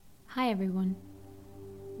Hi everyone,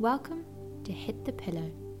 welcome to Hit the Pillow.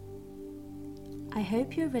 I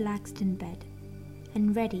hope you're relaxed in bed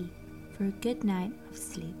and ready for a good night of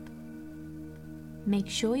sleep. Make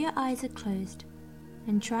sure your eyes are closed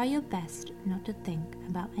and try your best not to think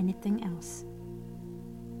about anything else.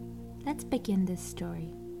 Let's begin this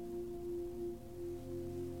story.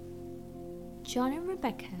 John and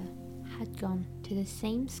Rebecca had gone to the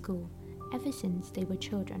same school ever since they were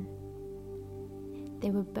children. They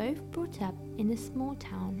were both brought up in the small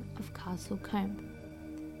town of Castle Combe,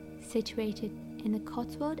 situated in the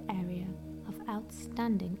Cotswold area of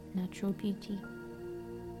outstanding natural beauty.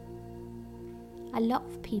 A lot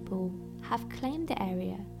of people have claimed the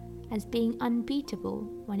area as being unbeatable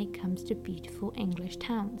when it comes to beautiful English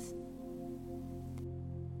towns.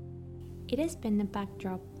 It has been the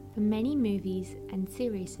backdrop for many movies and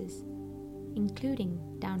series,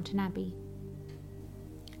 including Downton Abbey.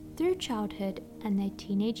 Through childhood and their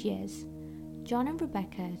teenage years, John and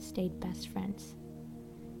Rebecca stayed best friends.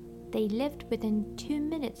 They lived within 2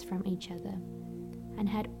 minutes from each other and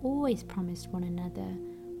had always promised one another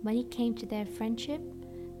when it came to their friendship,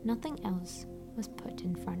 nothing else was put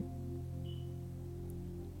in front.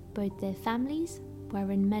 Both their families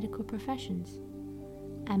were in medical professions,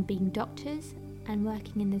 and being doctors and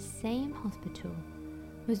working in the same hospital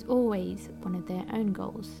was always one of their own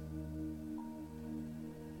goals.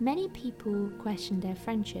 Many people questioned their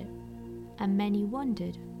friendship, and many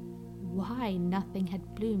wondered why nothing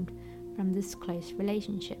had bloomed from this close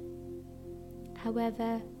relationship.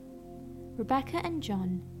 However, Rebecca and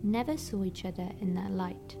John never saw each other in that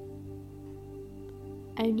light.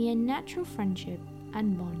 Only a natural friendship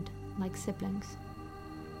and bond like siblings.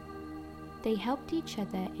 They helped each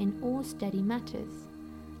other in all study matters,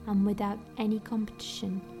 and without any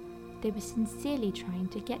competition, they were sincerely trying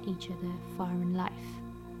to get each other far in life.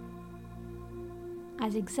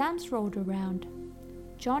 As exams rolled around,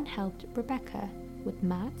 John helped Rebecca with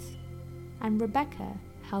maths, and Rebecca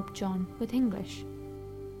helped John with English.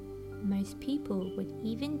 Most people would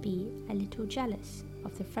even be a little jealous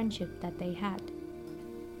of the friendship that they had.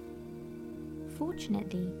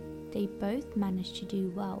 Fortunately, they both managed to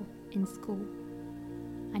do well in school,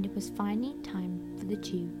 and it was finally time for the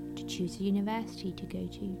two to choose a university to go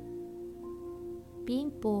to. Being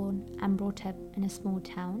born and brought up in a small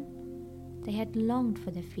town, they had longed for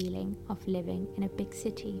the feeling of living in a big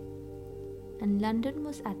city, and London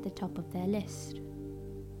was at the top of their list.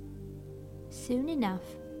 Soon enough,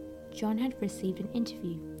 John had received an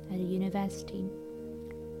interview at a university,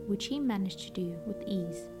 which he managed to do with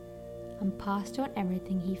ease, and passed on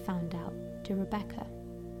everything he found out to Rebecca.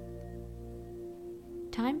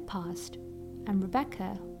 Time passed, and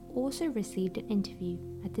Rebecca also received an interview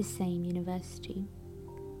at the same university.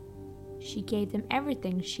 She gave them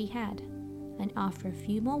everything she had, and after a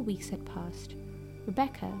few more weeks had passed,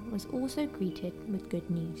 Rebecca was also greeted with good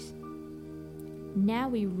news. "Now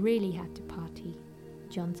we really have to party,"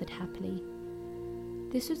 John said happily.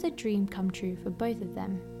 This was a dream come true for both of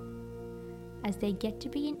them, as they get to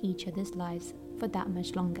be in each other's lives for that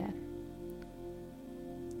much longer.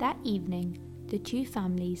 That evening, the two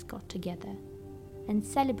families got together and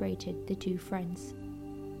celebrated the two friends.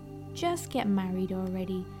 "Just get married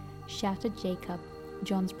already," shouted Jacob,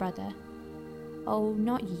 John's brother. "Oh,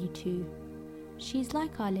 not you two. She's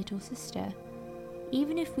like our little sister.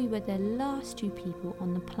 Even if we were the last two people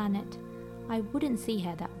on the planet, I wouldn't see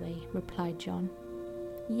her that way," replied John.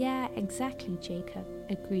 "Yeah, exactly, Jacob,"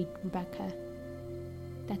 agreed Rebecca.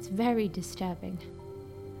 "That's very disturbing.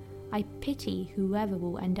 I pity whoever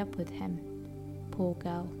will end up with him. Poor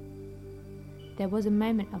girl." There was a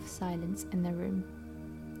moment of silence in the room,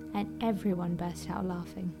 and everyone burst out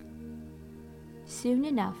laughing. Soon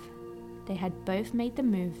enough, they had both made the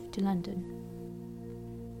move to London.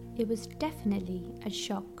 It was definitely a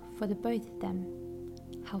shock for the both of them,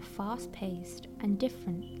 how fast-paced and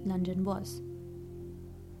different London was.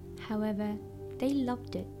 However, they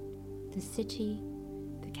loved it, the city,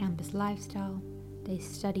 the campus lifestyle, their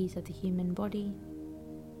studies of the human body.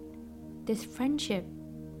 This friendship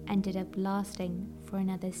ended up lasting for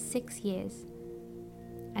another 6 years,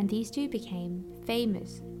 and these two became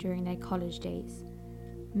famous during their college days,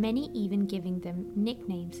 many even giving them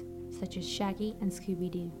nicknames such as Shaggy and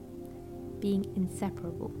Scooby-Doo, being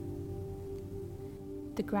inseparable.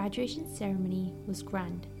 The graduation ceremony was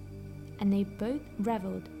grand, and they both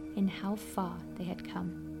reveled in how far they had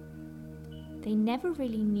come. They never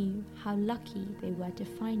really knew how lucky they were to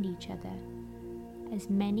find each other, as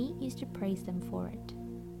many used to praise them for it.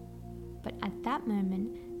 But at that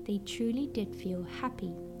moment, they truly did feel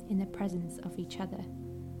happy in the presence of each other,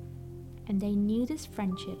 and they knew this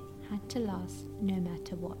friendship had to last no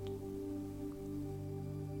matter what.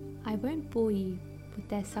 I won't bore you with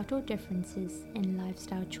their subtle differences in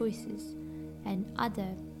lifestyle choices and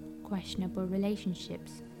other questionable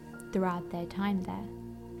relationships throughout their time there,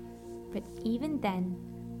 but even then,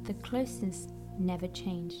 the closeness never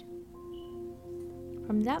changed.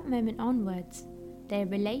 From that moment onwards, their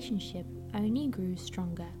relationship only grew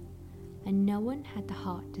stronger, and no one had the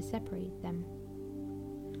heart to separate them.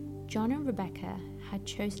 John and Rebecca had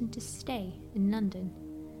chosen to stay in London,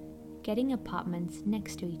 getting apartments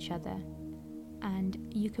next to each other, and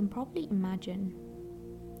you can probably imagine,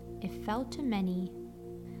 it felt to many,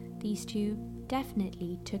 these two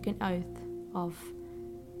definitely took an oath of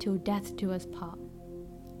 "till death do us part."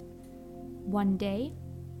 One day,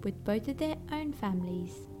 with both of their own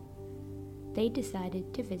families, they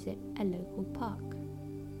decided to visit a local park.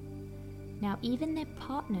 Now, even their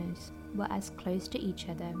partners were as close to each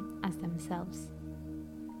other as themselves,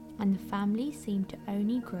 and the family seemed to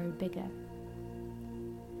only grow bigger.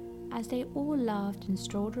 As they all laughed and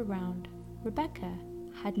strolled around, Rebecca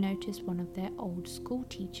had noticed one of their old school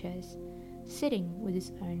teachers sitting with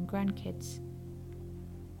his own grandkids.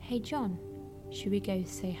 "Hey John, should we go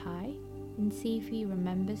say hi and see if he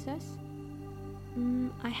remembers us?"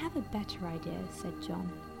 I have a better idea," said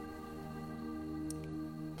John.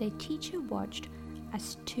 Their teacher watched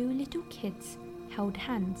as two little kids held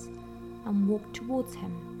hands and walked towards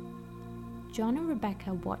him. John and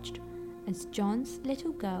Rebecca watched as John's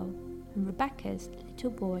little girl and Rebecca's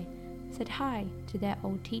little boy said hi to their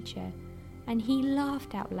old teacher, and he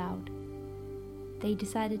laughed out loud. They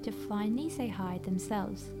decided to finally say hi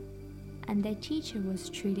themselves, and their teacher was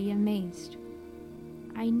truly amazed.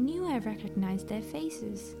 "I knew I recognized their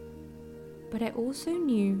faces, but I also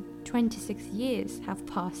knew 26 years have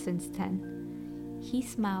passed since then." He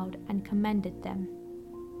smiled and commended them.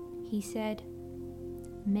 He said,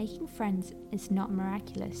 "Making friends is not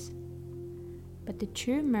miraculous, but the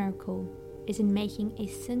true miracle is in making a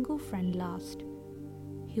single friend last,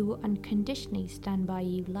 who will unconditionally stand by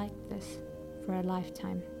you like this for a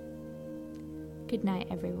lifetime." Good night,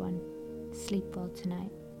 everyone. Sleep well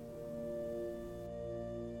tonight.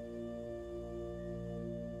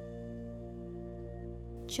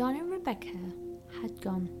 John and Rebecca had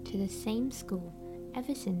gone to the same school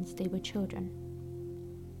ever since they were children.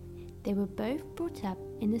 They were both brought up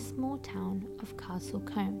in the small town of Castle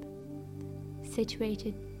Combe,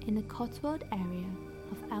 situated in the Cotswold area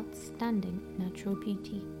of outstanding natural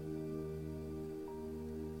beauty.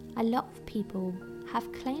 A lot of people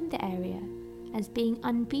have claimed the area as being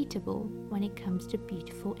unbeatable when it comes to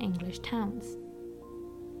beautiful English towns.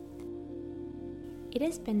 It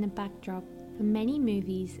has been the backdrop for many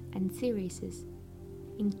movies and series,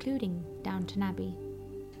 including Downton Abbey.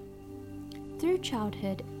 Through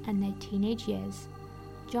childhood and their teenage years,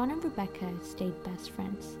 John and Rebecca stayed best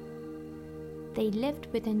friends. They lived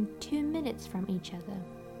within 2 minutes from each other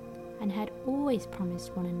and had always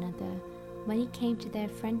promised one another when it came to their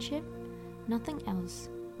friendship, nothing else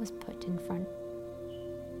was put in front.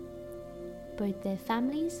 Both their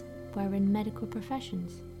families were in medical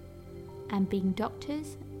professions, and being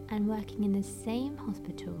doctors and working in the same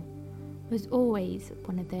hospital was always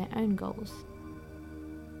one of their own goals.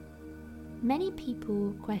 Many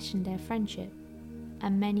people questioned their friendship,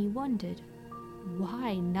 and many wondered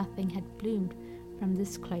why nothing had bloomed from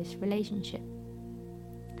this close relationship.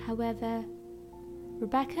 However,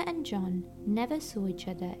 Rebecca and John never saw each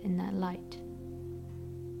other in that light.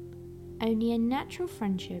 Only a natural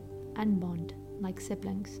friendship and bond like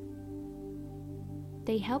siblings.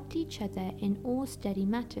 They helped each other in all study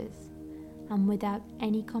matters, and without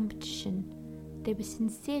any competition, they were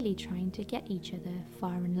sincerely trying to get each other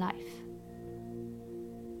far in life.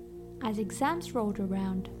 As exams rolled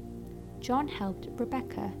around, John helped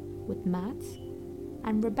Rebecca with maths,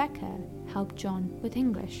 and Rebecca helped John with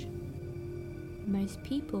English. Most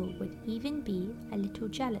people would even be a little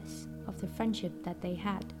jealous of the friendship that they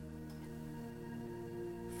had.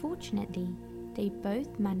 Fortunately, they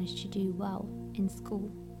both managed to do well in school,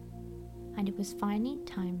 and it was finally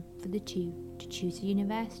time for the two to choose a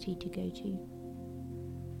university to go to.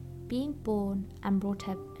 Being born and brought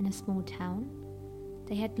up in a small town,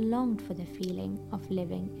 they had longed for the feeling of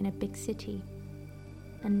living in a big city,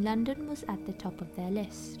 and London was at the top of their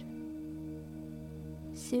list.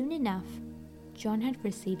 Soon enough, John had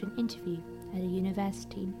received an interview at a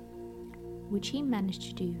university, which he managed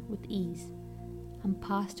to do with ease, and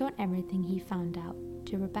passed on everything he found out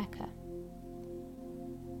to Rebecca.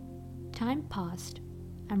 Time passed,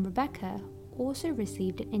 and Rebecca also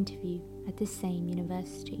received an interview at the same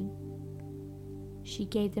university. She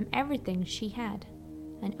gave them everything she had,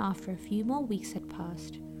 and after a few more weeks had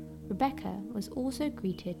passed, Rebecca was also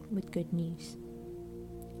greeted with good news.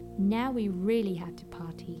 "Now we really have to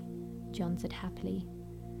party," John said happily.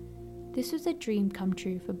 This was a dream come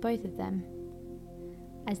true for both of them,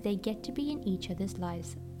 as they get to be in each other's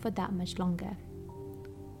lives for that much longer.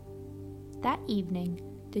 That evening,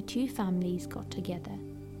 the two families got together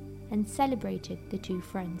and celebrated the two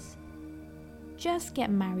friends. "Just get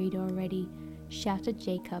married already," shouted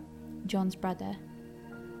Jacob, John's brother.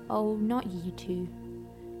 "Oh, not you two.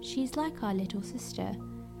 She's like our little sister.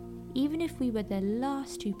 Even if we were the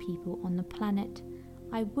last two people on the planet,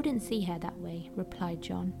 I wouldn't see her that way," replied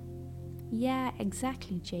John. "Yeah,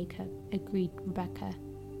 exactly, Jacob," agreed Rebecca.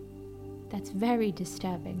 "That's very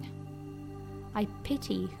disturbing. I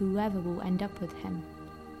pity whoever will end up with him.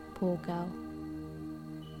 Poor girl."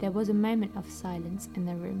 There was a moment of silence in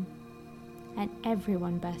the room, and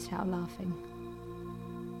everyone burst out laughing.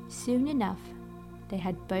 Soon enough, they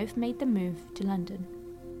had both made the move to London.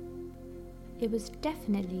 It was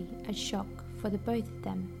definitely a shock for the both of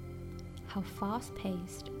them, how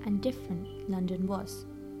fast-paced and different London was.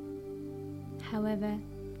 However,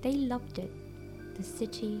 they loved it, the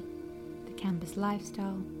city, the campus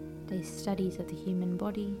lifestyle, their studies of the human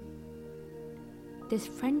body. This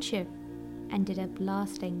friendship ended up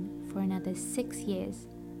lasting for another 6 years,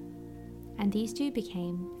 and these two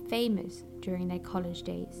became famous during their college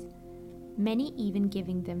days, many even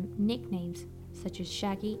giving them nicknames such as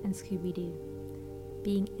Shaggy and Scooby-Doo,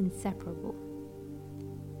 being inseparable.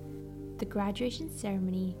 The graduation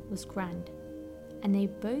ceremony was grand, and they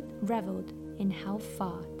both reveled in how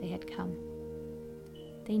far they had come.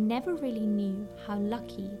 They never really knew how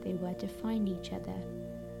lucky they were to find each other,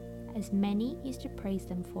 as many used to praise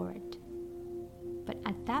them for it. But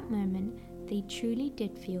at that moment, they truly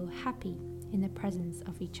did feel happy in the presence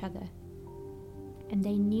of each other, and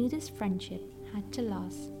they knew this friendship had to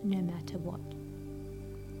last no matter what.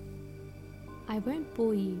 I won't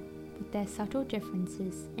bore you with their subtle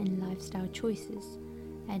differences in lifestyle choices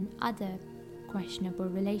and other questionable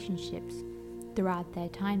relationships throughout their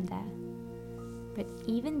time there, but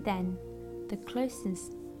even then, the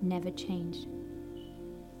closeness never changed.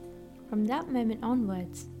 From that moment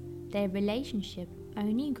onwards, their relationship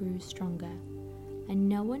only grew stronger, and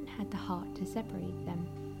no one had the heart to separate them.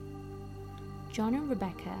 John and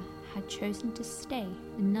Rebecca had chosen to stay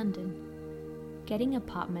in London, getting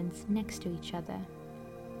apartments next to each other,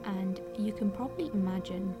 and you can probably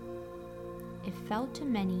imagine, it felt to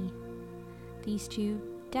many, these two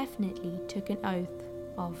definitely took an oath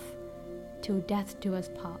of "till death do us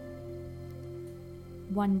part."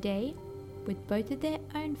 One day, with both of their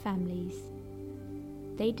own families,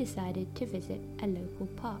 they decided to visit a local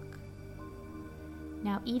park.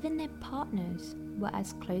 Now even their partners were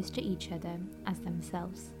as close to each other as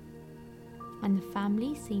themselves, and the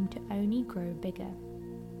family seemed to only grow bigger.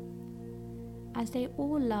 As they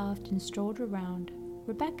all laughed and strolled around,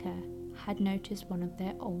 Rebecca had noticed one of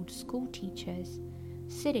their old school teachers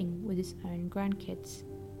sitting with his own grandkids.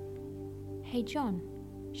 "Hey John,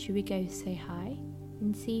 should we go say hi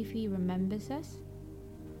and see if he remembers us?"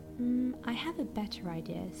 I have a better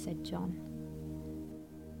idea," said John.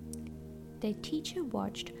 Their teacher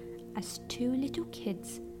watched as two little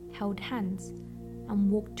kids held hands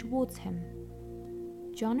and walked towards him.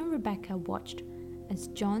 John and Rebecca watched as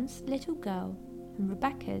John's little girl and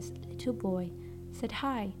Rebecca's little boy said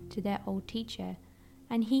hi to their old teacher,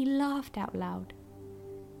 and he laughed out loud.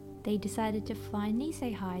 They decided to finally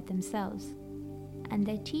say hi themselves, and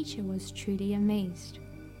their teacher was truly amazed.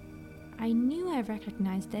 "I knew I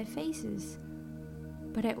recognized their faces,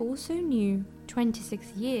 but I also knew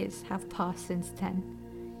 26 years have passed since then."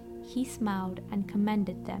 He smiled and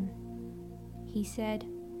commended them. He said,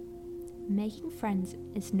 "Making friends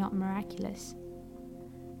is not miraculous,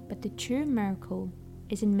 but the true miracle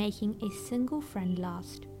is in making a single friend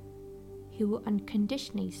last, who will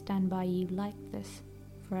unconditionally stand by you like this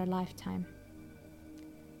for a lifetime."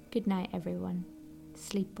 Good night, everyone.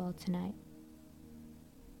 Sleep well tonight.